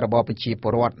ន្ទៈរបស់ប្រជាពល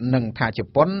រដ្ឋនិងថាជ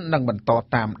ប៉ុននឹងបន្ត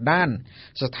តាមដាន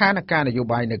ស្ថានភាពនយោ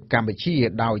បាយនៅកម្ពុជា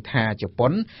ដោយថាជប៉ុ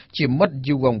នជាមិត្ត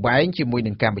យូរអង្វែងជាមួយ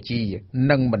នឹងកម្ពុជា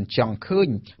និងមិនចង់ឃើញ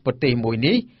ប្រទេសមួយ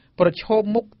នេះប្រឈម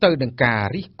មុខទៅនឹងការ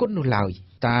រិះគន់នោះឡើយ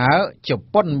តើជ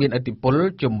ប៉ុនមានឥទ្ធិពល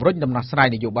ជំរុញដំណោះស្រាយ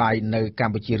នយោបាយនៅក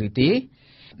ម្ពុជាឬទេ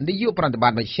នាយកប្រតិប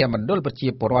ត្តិមជ្ឈមណ្ឌលប្រជា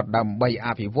ពលរដ្ឋដើម្បីអ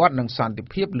ភិវឌ្ឍនិងសន្តិ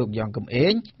ភាពលោកយ៉ងកំឯ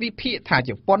ងវិភាគថា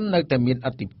ជប៉ុននៅតែមាន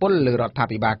ឥទ្ធិពលលើរដ្ឋា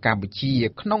ភិបាលកម្ពុជា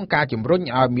ក្នុងការជំរុញ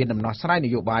ឲ្យមានដំណោះស្រាយន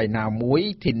យោបាយណាមួយ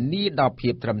ធានាដល់ភា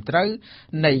ពត្រឹមត្រូវ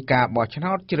នៃការបោះឆ្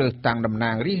នោតជ្រើសតាំងតំ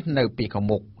ណាងរាស្ត្រនៅពេលខាង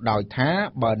មុខដោយថា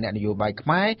បើអ្នកនយោបាយខ្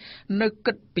មែរនៅ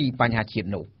គិតពីបញ្ហាជាតិ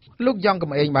នោះលោកយ៉ង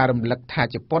កំឯងបានរំលឹកថា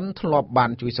ជប៉ុនធ្លាប់បា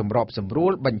នជួយសម្របសម្រួ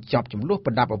លបញ្ចប់ចំនួន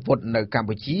ប្រដាប់អាវុធនៅកម្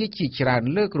ពុជាជាច្រើន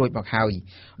លើករួចមកហើយ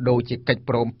ដោយជាកិច្ច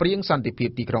ព្រមព្រៀងសន្តិភាព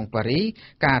ទីក្រុងប៉ារីស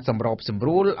ការសម្របសម្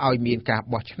រួលឲ្យមានការ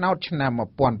បោះឆ្នោតឆ្នាំ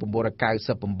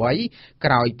1998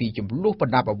ក្រោយពីចំនួនប្រ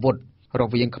ដាប់អាវុធរ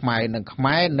វាងខ្មែរនិងខ្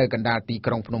មែរនៅកណ្ដាលទី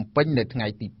ក្រុងភ្នំពេញនៅថ្ងៃ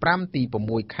ទី5ទី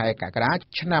6ខែកក្កដា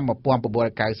ឆ្នាំ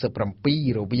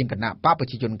1997រវាងគណៈបកប្រ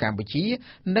ជាជនកម្ពុជា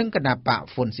និងគណៈបក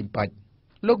ហ្វុនស៊ីមប៉ិច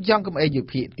លោកយ៉ងកំឯងវិ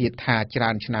ភាគទៀតថាច្រើ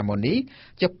នឆ្នាំមកនេះ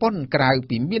ជប៉ុនក្រៅ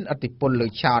ពីមានឥទ្ធិពលលើ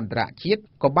ឆាកអន្តរជាតិ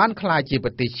ក៏បានក្លាយជាប្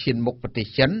រទេសឈានមុខប្រទេស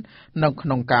ចិននៅក្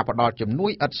នុងការផ្ដល់ជំនួ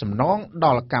យឥតសំណងដ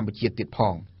ល់កម្ពុជាទៀតផ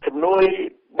ងជំនួយ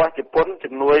របស់ជប៉ុន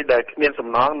ជំនួយដែលគ្មានសំ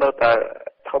ណងនៅតែ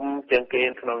ធំជាងគេ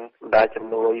ក្នុងបណ្ដាជំ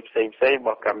នួយផ្សេងៗរប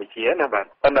ស់កម្ពុជាណាបាទ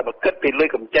ប៉ុន្តែបើគិតពីលុយ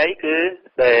កម្ចីគឺ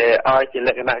ដែលឲ្យជាល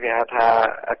ក្ខណៈគេហៅថា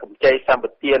កម្ចីសម្ប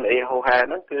ទានអីហូហែ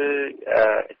ហ្នឹងគឺ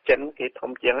ចិនគេ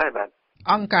ធំជាងហើយបាទ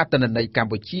អង្គការទិន្នន័យក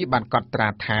ម្ពុជាបានកត់ត្រា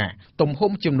ថាទំ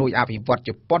ហំជំនួយអភិវឌ្ឍជ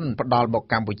ប៉ុនផ្ដល់មក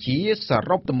កម្ពុជាស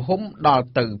រុបទំហំដល់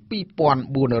ទៅ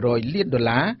$2400 លាន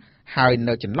ហើយ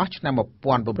នៅចន្លោះឆ្នាំ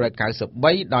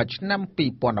1993ដល់ឆ្នាំ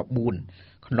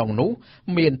2014ក្នុងនោះ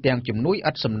មានទាំងជំនួយ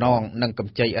ឥតសំណងនិងក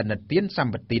ម្ចីឥណទានស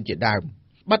ម្បទានជាដើម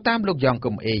បើតាមលោកយ៉ង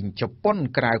កំឯងជប៉ុន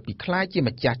ក្រៅពីក្លាយជា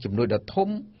ម្ចាស់ជំនួយដ៏ធំ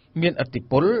មានឥទ្ធិ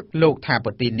ពលលោកថា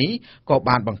ប្រទេសនេះក៏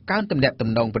បានបង្កើនទំនាក់ទំ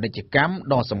នងពាណិជ្ជកម្ម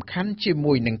ដ៏សំខាន់ជា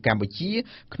មួយនឹងកម្ពុជា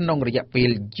ក្នុងរយៈពេល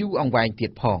យូរអង្វែងទៀ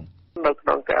តផងនៅក្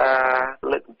នុងការ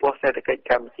លើកកម្ពស់សេដ្ឋកិច្ច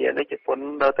កម្ពុជានេះជប៉ុន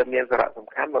នៅតែមានសារៈសំ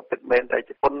ខាន់បើពិតមែនតែ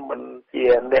ជប៉ុនមិនជា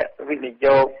អ្នកវិនិ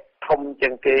យោគធំជា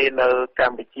ងគេនៅក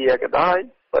ម្ពុជាក៏ដោយ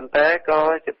ប៉ុន្តែក៏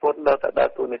ជប៉ុននៅតែដើរ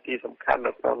តួនាទីសំខាន់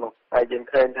នៅក្នុងនោះហើយយើង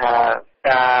ឃើញថា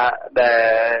ការដែ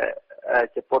ល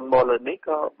ជប៉ុនមកលើនេះ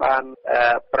ក៏បាន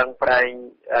ប្រឹងប្រែង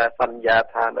សន្យា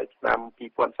ថានៅឆ្នាំ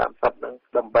2030នឹង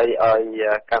ដើម្បីឲ្យ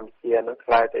កម្ពុជានឹង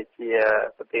ក្លាយទៅជា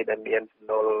ប្រទេសដែលមានចំ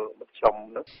ណូលមធ្យម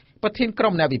នោះប្រធានក្រុ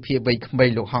មអ្នកវិភាគវ័យក្មេង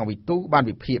លោកហងវិទូបាន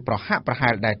វិភាគប្រហាក់ប្រហែ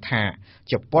លដែរថា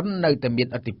ជប៉ុននៅតែមាន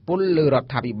ឥទ្ធិពលលើរ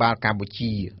ដ្ឋាភិបាលកម្ពុ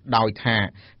ជាដោយថា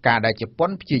ការដែលជប៉ុន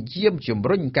ព្យាយាមជំ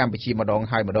រុញកម្ពុជាម្ដង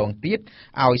ហើយម្ដងទៀត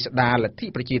ឲ្យស្ដារលទ្ធិ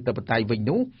ប្រជាធិបតេយ្យវិញ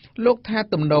នោះលោកថា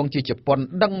ទំនងជាជប៉ុន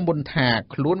ដឹងមុនថា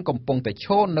ខ្លួនកំពុង ពុងតែឈ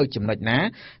រនៅចំណុចណា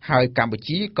ហើយកម្ពុ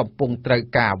ជាកំពុងត្រូវ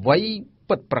ការអ្វី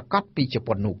ពិតប្រាកដពីជ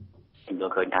ប៉ុននោះខ្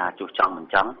ញុំឃើញថាជួសចង់មិន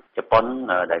ចង់ជប៉ុន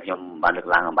ដែលខ្ញុំបានលើក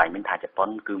ឡើងអំបញ្ញមិញថាជប៉ុន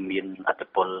គឺមានអធិ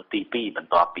បុលទី2បន្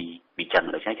ទាប់ពីចិន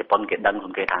ដូច្នេះជប៉ុនគេដឹងខ្លួ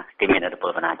នគេថាគេមានអធិបុល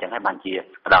ប៉ុណ្ណាអញ្ចឹងហើយបានជា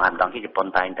ម្ដងហើយម្ដងជប៉ុន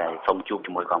តែងតែសុំជួប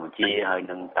ជាមួយកម្ពុជាហើយ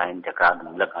នឹងតែងតែក្រើន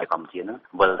រំលឹកឲ្យកម្ពុជានឹង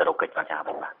វិលទៅរកកិច្ចចរចា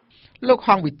វិញបាទលោកហ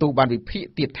ងវិទូបានវិភាគ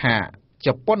ទៀតថាជ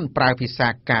ប៉ុនប្រើភាសា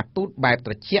ការទូតបែប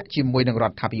ត្រជាក់ជាមួយនឹងរ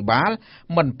ដ្ឋាភិបាល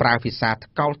មិនប្រើភាសាថ្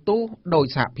កោលទោសដោយ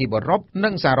សហភាពអឺរ៉ុបនិ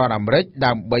ងសហរដ្ឋអាមេរិក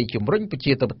ដើម្បីជំរុញប្រ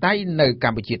ជាធិបតេយ្យនៅក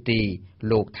ម្ពុជាទេ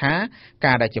លោកថា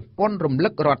ការដែលជប៉ុនរំលឹ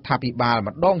ករដ្ឋាភិបាល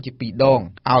ម្ដងជាពីរដង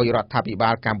ឲ្យរដ្ឋាភិបា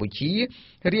លកម្ពុជា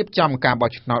រៀបចំការបោះ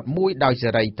ឆ្នោតមួយដោយសេ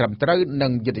រីត្រឹមត្រូវនិ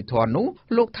ងយុត្តិធម៌នោះ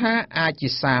លោកថាអាចជា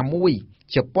សារមួយ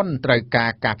ជប៉ុនត្រូវកា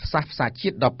រផ្សះផ្សាជា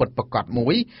តិដ៏ពិតប្រាកដមួ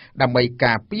យដើម្បី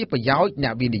ការពារប្រយោជន៍អ្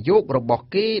នកវិនិយោគរបស់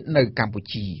គេនៅកម្ពុ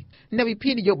ជាអ្នកវិភា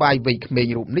គនយោបាយវ័យក្មេង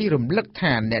រូបនេះរំលឹក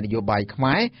ថាអ្នកនយោបាយខ្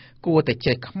មែរគួរតែ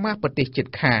ចេះខ្មាស់ប្រទេសជិត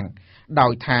ខាងដោ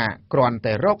យថាគ្រាន់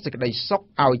តែរកសេចក្តីសុខ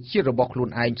ឲ្យជាតិរបស់ខ្លួន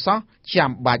ឯងសោះ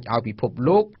ចាំបាច់ឲ្យពិភព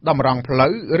លោកតម្រង់ផ្លូ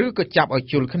វឬក៏ចាប់ឲ្យ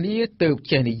ជុលគ្នាទើប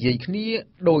ចេះនិយាយគ្នា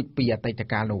ដូចពីអតីត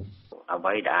កាលនោះអ្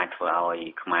វីដែលអាចធ្វើឲ្យ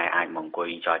ខ្មែរអាចមកអង្គុយ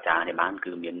ចរចានេះបាន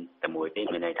គឺមានតែមួយទេ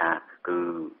មានន័យថាគឺ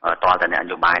តលតអ្នកន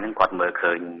យោបាយហ្នឹងគាត់មើល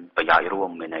ឃើញប្រយោជន៍រួម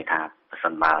មានន័យថាប្រសិ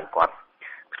នបើគាត់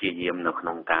ព្យាយាមនៅក្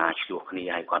នុងការឆ្លោះគ្នា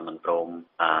ហើយគាត់មិនព្រម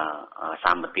ស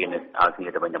ម្បទានឲ្យគ្នា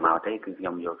ទៅវិញទៅមកទេគឺខ្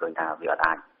ញុំយល់ឃើញថាវាអត់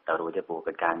អាចទៅរួចទេព្រោះ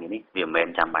កិច្ចការងារនេះវាមិនមែន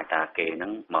ចាំបាច់ថាគេហ្នឹ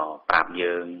ងមកប្រាប់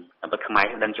យើងតែខ្មែរ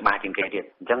ដឹងច្បាស់ជាងគេទៀត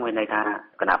អញ្ចឹងមានន័យថា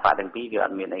គណៈបកទាំងពីរវាអ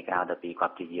ត់មានអីក្រៅតែពីគា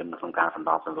ត់ព្យាយាមនៅក្នុងការសម្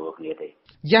របសម្រួលគ្នាទេ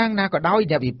យ៉ាងណាក៏ដោយ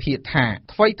អ្នកវិភាគថា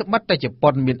ថ្មីត្បិតតែជប៉ុ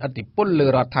នមានឥទ្ធិពលលើ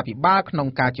រដ្ឋាភិបាលក្នុង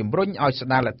ការជំរុញឲ្យស្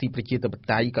ដារលទ្ធិប្រជាធិប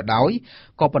តេយ្យក៏ដោយ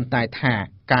ក៏ប៉ុន្តែថា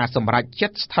ការសម្រេចចិ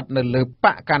ត្តស្ថិតនៅលើប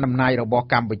កកណ្ដាលអំណាចរបស់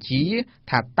កម្ពុជា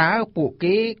ថាតើពួក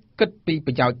គេគិតពី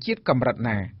ប្រយោជន៍ជាតិកម្រិត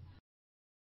ណា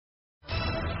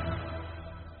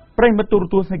ប្រិយមិត្តទូរ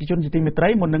ទស្សនិកជនជាទីមេត្រី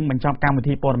មុននឹងបញ្ចប់កម្មវិ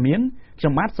ធីព័ត៌មានខ្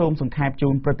ញុំបាទសូមសង្ខេបជូ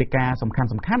នព្រឹត្តិការណ៍សំខាន់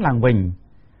ៗឡើងវិញ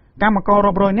កម្មករ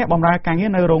រាប់រយនាក់បម្រើការងា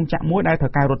រនៅរោងចក្រមួយដែលត្រូ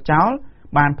វការរត់ចោល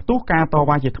បានផ្ទុះការត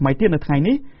វ៉ាជាថ្មីទៀតនៅថ្ងៃ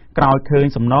នេះក្រោយឃើញ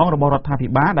សំណងរបស់រដ្ឋាភិ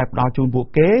បាលដែលផ្ដល់ជូនពួក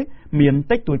គេមាន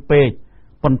តិចតួចពេក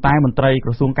ប៉ុន្តែមន្ត្រីក្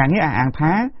រសួងការងារអះអាង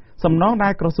ថាសំណងដែ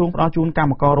លក្រសួងផ្ដល់ជូនកម្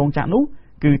មកររោងចក្រនោះ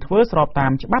គឺធ្វើស្របតា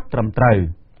មច្បាប់ត្រឹមត្រូវ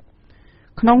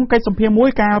ក្នុងកិច្ចសម្ភាសន៍មួយ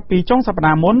កាលពីចុងសប្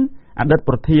តាហ៍មុនអតីត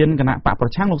ប្រធានគណៈបកប្រ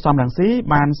ឆាំងលោកសំរងស៊ី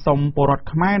បានសុំពលរដ្ឋ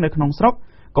ខ្មែរនៅក្នុងស្រុក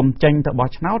កុំចេញទៅបោះ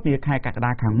ឆ្នោតនាខែកក្ក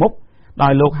ដាខាងមុខដោ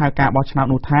យលោកហៅការបោះឆ្នោត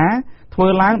នោះថាធ្វើ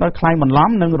ឡើងដោយក្លែងបន្លំ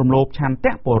និងរំលោភឆន្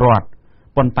ទៈពលរដ្ឋ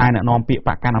ប៉ុន្តែអ្នកនាំពាក្យប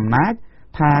កកណ្ដាលអំណាច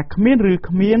ថាគ្មាន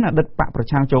អតីតបកប្រ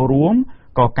ឆាំងចូលរួម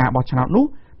ក៏ការបោះឆ្នោតនោះ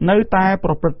នៅតែប្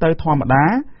រព្រឹត្តទៅធម្មតា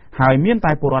ហើយមាន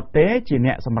តែពលរដ្ឋទេជា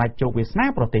អ្នកសម្រេចជោគវាសនា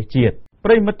ប្រទេសជាតិប្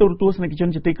រិយមិត្តទូរទស្សនិកជន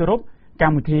ជាទីគោរពក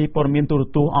ម្មវិធីព័ត៌មានទូរ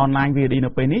ទស្សន៍អនឡាញ VOD នៅ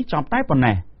ពេលនេះចប់តែប៉ុណ្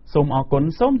ណេះសូមអរគុណ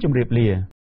សូមជម្រាបលា